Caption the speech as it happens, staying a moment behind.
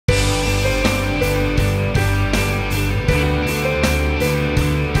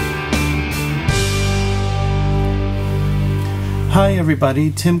Hi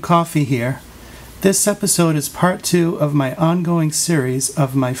everybody, Tim Coffey here. This episode is part 2 of my ongoing series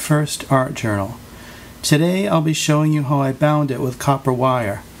of my first art journal. Today I'll be showing you how I bound it with copper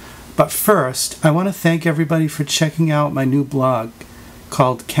wire. But first, I want to thank everybody for checking out my new blog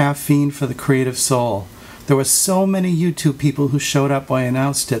called Caffeine for the Creative Soul. There were so many YouTube people who showed up when I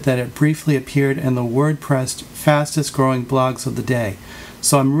announced it that it briefly appeared in the WordPress fastest growing blogs of the day.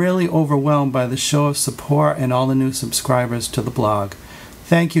 So I'm really overwhelmed by the show of support and all the new subscribers to the blog.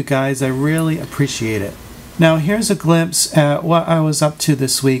 Thank you guys, I really appreciate it. Now here's a glimpse at what I was up to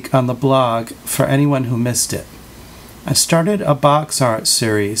this week on the blog for anyone who missed it. I started a box art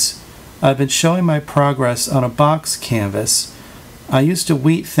series. I've been showing my progress on a box canvas. I used a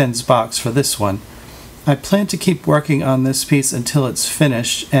wheat thins box for this one. I plan to keep working on this piece until it's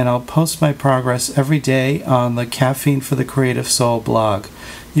finished, and I'll post my progress every day on the Caffeine for the Creative Soul blog.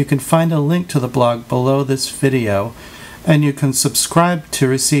 You can find a link to the blog below this video, and you can subscribe to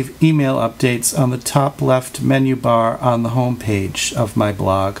receive email updates on the top left menu bar on the home page of my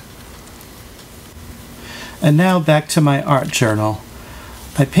blog. And now back to my art journal.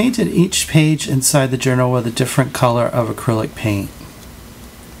 I painted each page inside the journal with a different color of acrylic paint.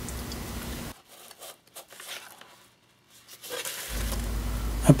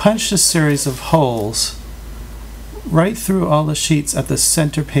 I punched a series of holes right through all the sheets at the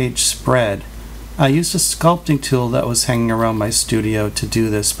center page spread. I used a sculpting tool that was hanging around my studio to do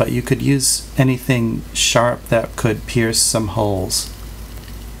this, but you could use anything sharp that could pierce some holes.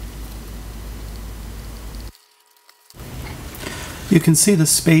 You can see the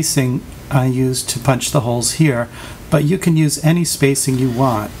spacing I used to punch the holes here, but you can use any spacing you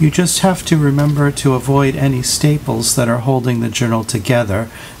want. You just have to remember to avoid any staples that are holding the journal together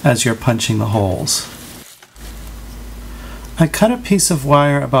as you're punching the holes. I cut a piece of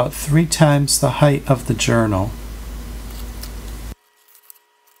wire about 3 times the height of the journal.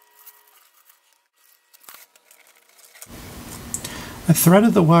 I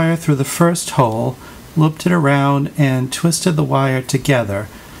threaded the wire through the first hole, looped it around, and twisted the wire together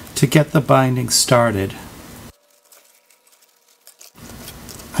to get the binding started.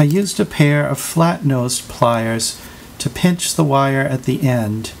 I used a pair of flat-nosed pliers to pinch the wire at the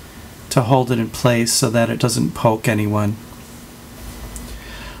end to hold it in place so that it doesn't poke anyone.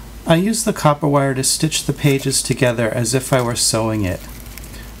 I used the copper wire to stitch the pages together as if I were sewing it.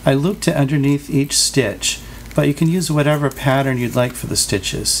 I looped it underneath each stitch, but you can use whatever pattern you'd like for the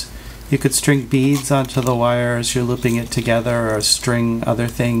stitches. You could string beads onto the wire as you're looping it together, or string other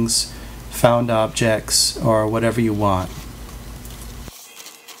things, found objects, or whatever you want.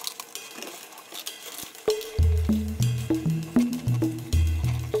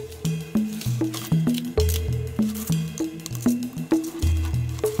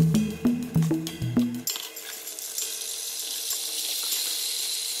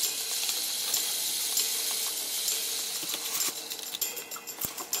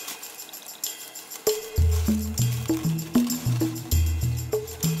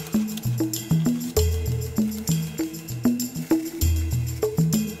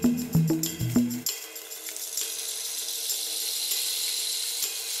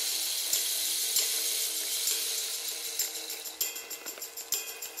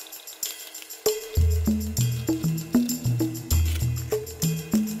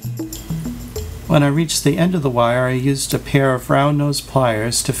 When I reached the end of the wire, I used a pair of round-nosed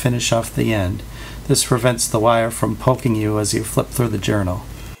pliers to finish off the end. This prevents the wire from poking you as you flip through the journal.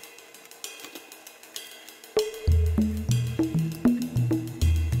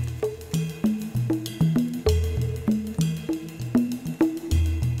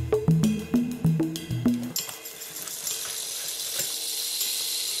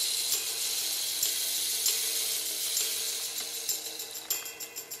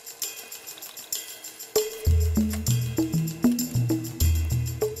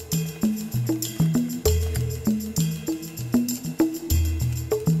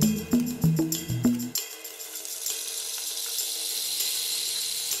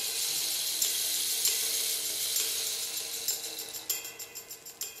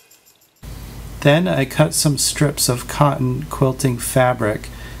 Then I cut some strips of cotton quilting fabric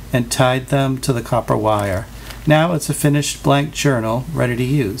and tied them to the copper wire. Now it's a finished blank journal ready to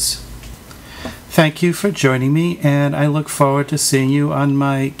use. Thank you for joining me, and I look forward to seeing you on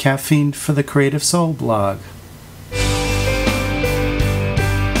my Caffeine for the Creative Soul blog.